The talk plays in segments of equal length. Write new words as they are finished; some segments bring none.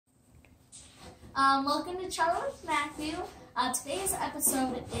Welcome to Cello with Matthew. Today's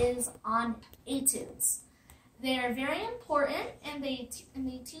episode is on etudes. They are very important, and they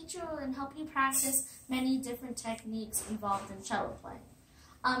teach you and help you practice many different techniques involved in cello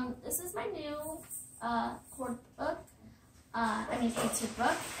playing. This is my new chord book, etude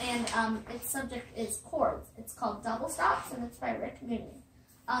book, and its subject is chords. It's called Double Stops, and it's by Rick Mooney.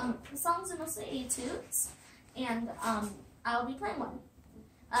 The songs are mostly etudes, and I'll be playing one.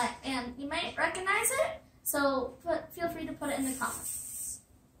 And you might recognize it, so feel free to put it in the comments.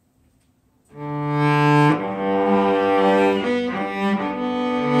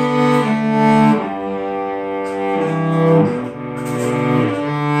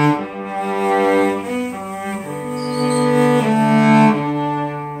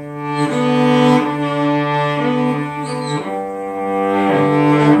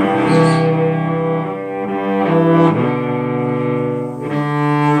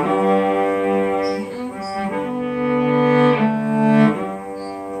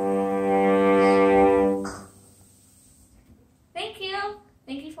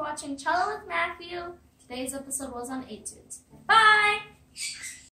 Thank you for watching Cello with Matthew. Today's episode was on etudes. Bye!